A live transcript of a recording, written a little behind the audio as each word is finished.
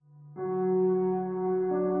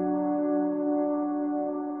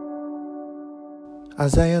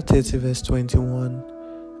Isaiah 30 verse 21.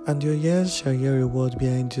 And your ears shall hear a word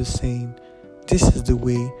behind you saying, this is the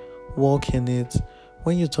way, walk in it,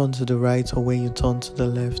 when you turn to the right or when you turn to the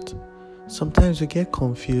left. Sometimes we get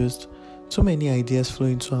confused, too many ideas flow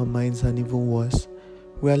into our minds, and even worse,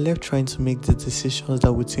 we are left trying to make the decisions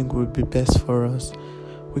that we think would be best for us.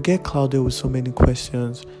 We get clouded with so many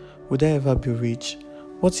questions. Would I ever be rich?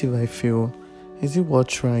 What if I fail? Is it worth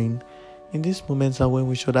trying? In these moments are when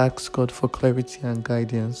we should ask God for clarity and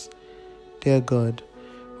guidance. Dear God,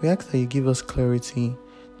 we ask that you give us clarity,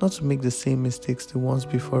 not to make the same mistakes the ones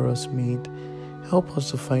before us made. Help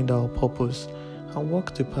us to find our purpose and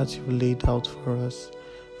walk the path you've laid out for us.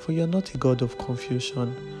 For you are not a God of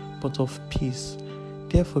confusion, but of peace.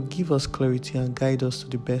 Therefore, give us clarity and guide us to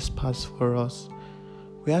the best paths for us.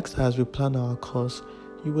 We ask that as we plan our course,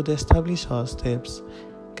 you would establish our steps,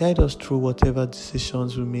 guide us through whatever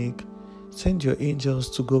decisions we make. Send your angels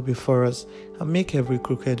to go before us and make every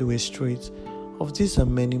crooked way straight. Of this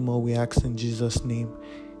and many more we ask in Jesus' name.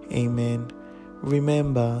 Amen.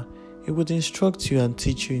 Remember, He would instruct you and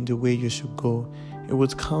teach you in the way you should go. He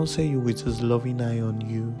would counsel you with His loving eye on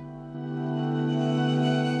you.